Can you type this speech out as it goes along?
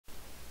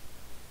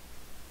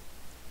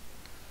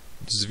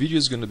This video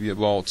is going to be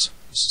about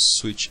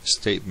switch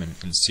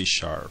statement in C#.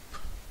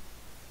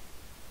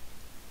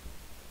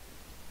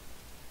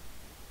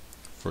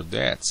 For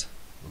that,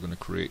 we're going to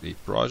create a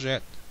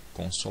project,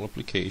 console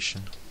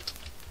application,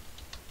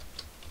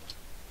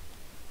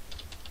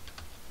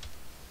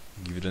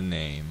 give it a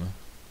name,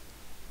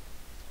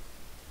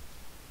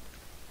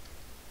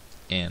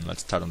 and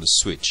let's start on the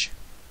switch.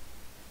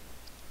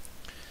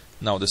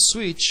 Now the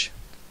switch,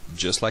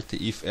 just like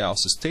the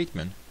if-else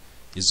statement,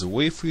 is a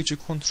way for you to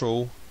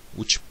control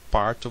which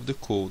part of the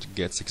code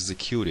gets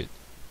executed.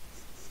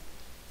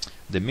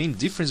 The main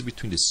difference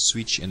between the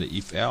switch and the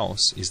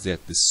if-else is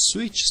that the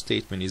switch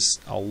statement is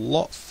a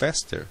lot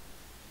faster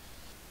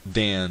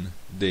than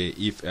the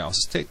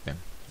if-else statement.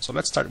 So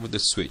let's start with the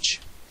switch.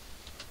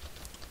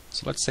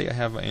 So let's say I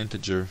have an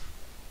integer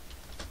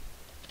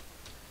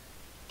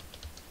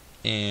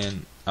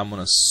and I'm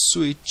gonna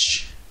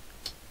switch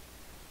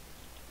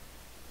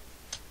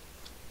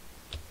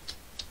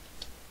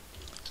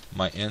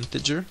my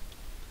integer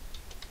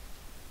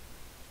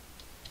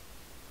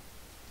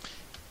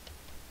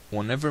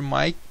whenever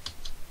my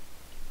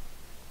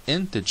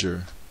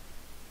integer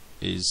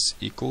is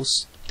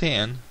equals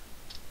 10.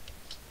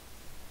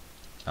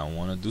 I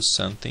want to do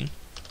something.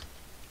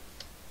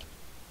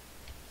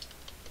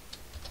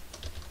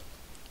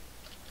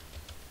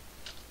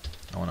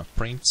 I want to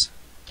print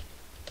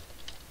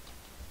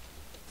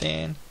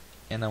 10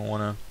 and I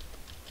want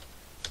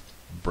to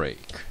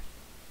break.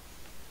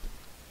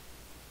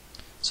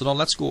 So now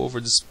let's go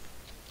over this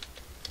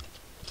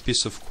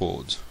piece of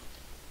code.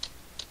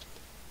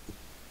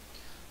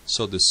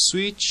 So the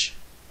switch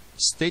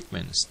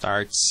statement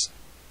starts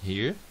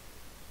here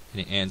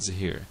and it ends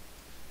here.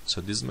 So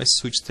this is my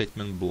switch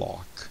statement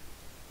block.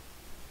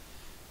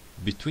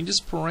 Between these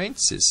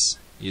parentheses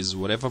is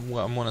whatever I'm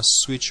going to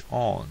switch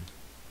on.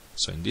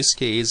 So in this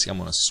case, I'm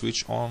going to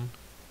switch on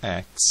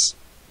x,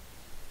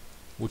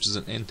 which is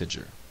an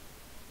integer.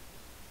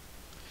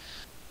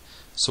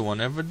 So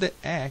whenever the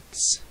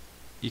x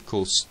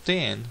equals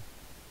 10,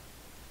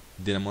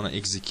 then I'm going to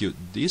execute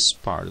this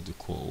part of the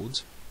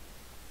code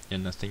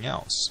and nothing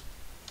else.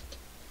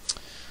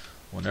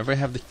 Whenever I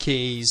have the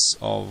case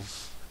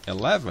of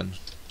 11,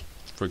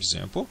 for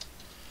example,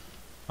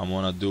 I'm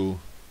going to do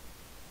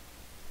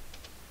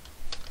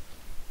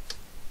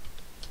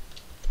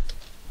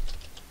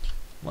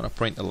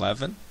print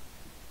 11,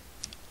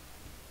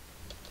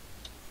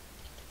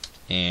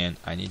 and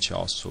I need to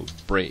also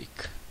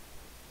break.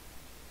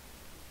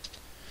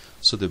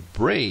 So the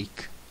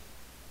break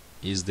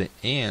is the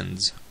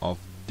end of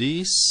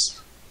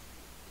this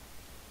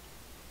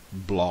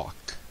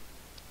block.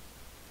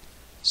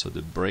 So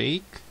the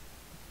break,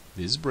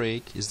 this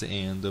break is the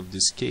end of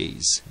this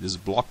case, this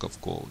block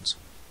of code.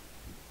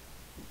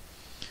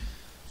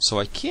 So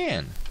I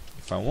can,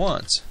 if I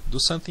want, do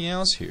something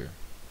else here.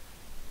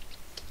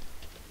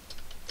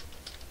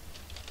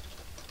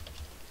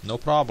 No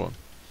problem.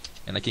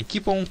 And I can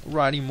keep on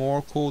writing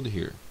more code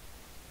here.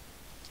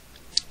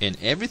 And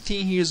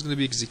everything here is going to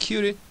be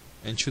executed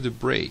until the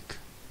break.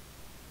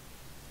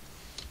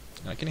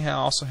 I can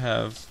also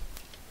have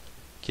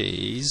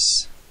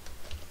case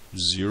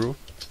 0.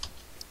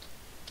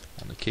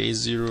 On the case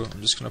 0,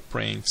 I'm just going to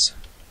print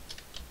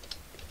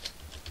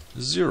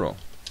 0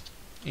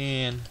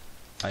 and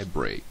I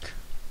break.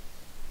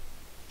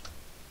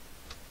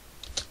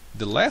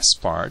 The last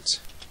part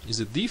is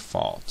the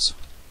default.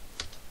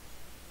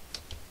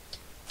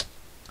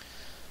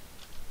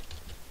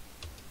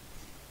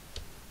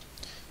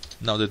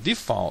 Now the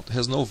default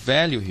has no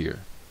value here,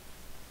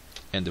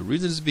 and the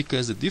reason is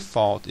because the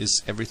default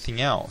is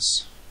everything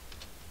else.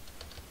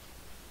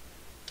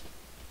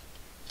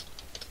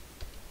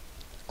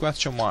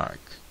 Question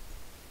mark,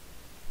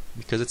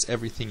 because it's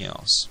everything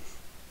else.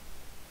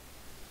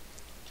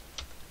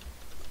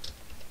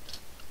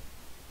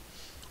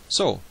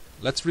 So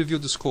let's review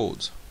this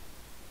code.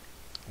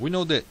 We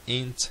know that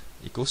int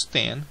equals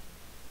 10,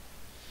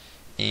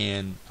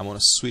 and I'm going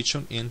to switch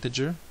on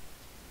integer.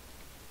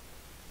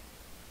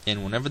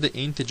 And whenever the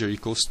integer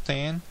equals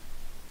 10,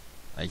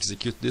 I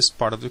execute this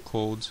part of the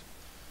code.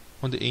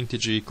 When the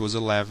integer equals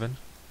 11,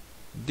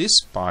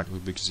 this part will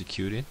be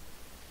executed,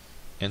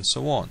 and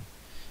so on.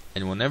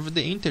 And whenever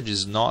the integer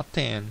is not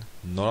 10,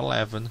 not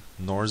 11,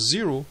 nor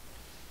 0,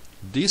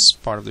 this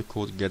part of the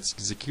code gets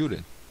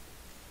executed.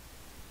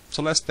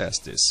 So let's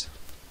test this.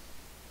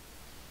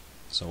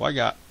 So I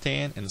got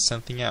 10 and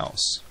something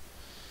else.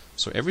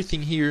 So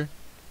everything here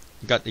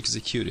got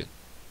executed.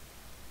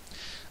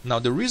 Now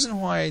the reason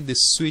why the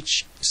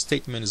switch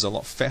statement is a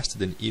lot faster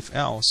than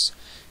if-else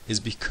is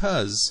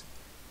because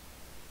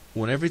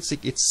whenever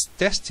it's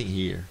testing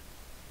here,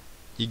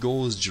 it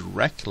goes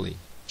directly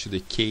to the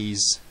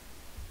case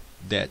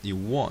that you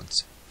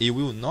want. It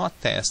will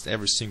not test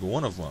every single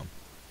one of them.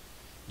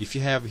 If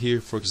you have here,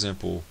 for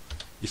example,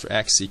 if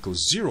x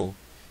equals 0,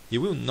 it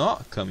will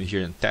not come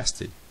here and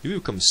test it. It will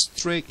come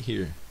straight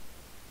here.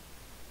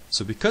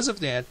 So because of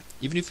that,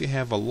 even if you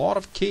have a lot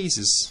of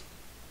cases,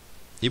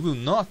 it will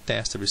not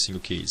test every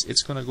single case.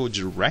 It's going to go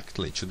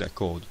directly to that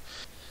code.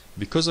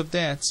 Because of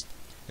that,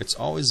 it's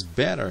always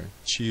better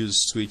to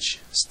use switch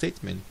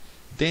statement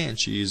than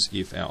to use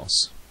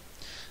if-else.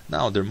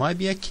 Now there might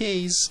be a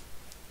case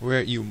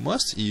where you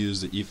must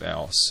use the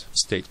if-else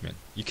statement.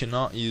 You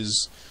cannot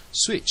use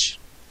switch.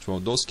 For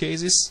those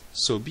cases,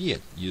 so be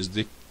it, use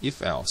the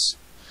if-else.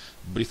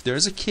 But if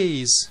there's a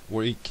case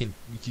where you can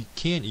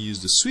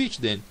use the switch,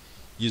 then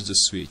use the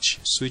switch.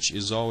 Switch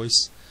is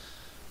always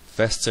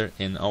faster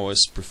and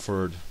always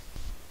preferred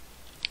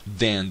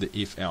than the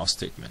if-else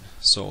statement.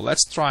 So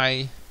let's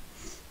try,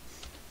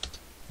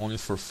 only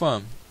for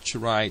fun, to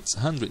write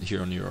 100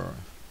 here on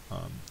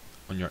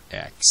your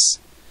X.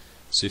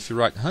 So if you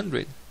write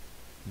 100,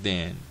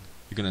 then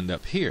you're gonna end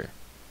up here,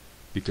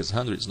 because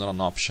 100 is not an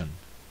option.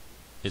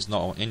 It's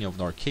not on any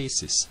of our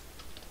cases.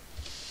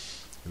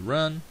 We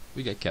run,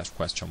 we get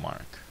question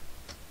mark,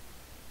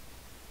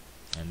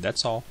 and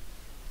that's all.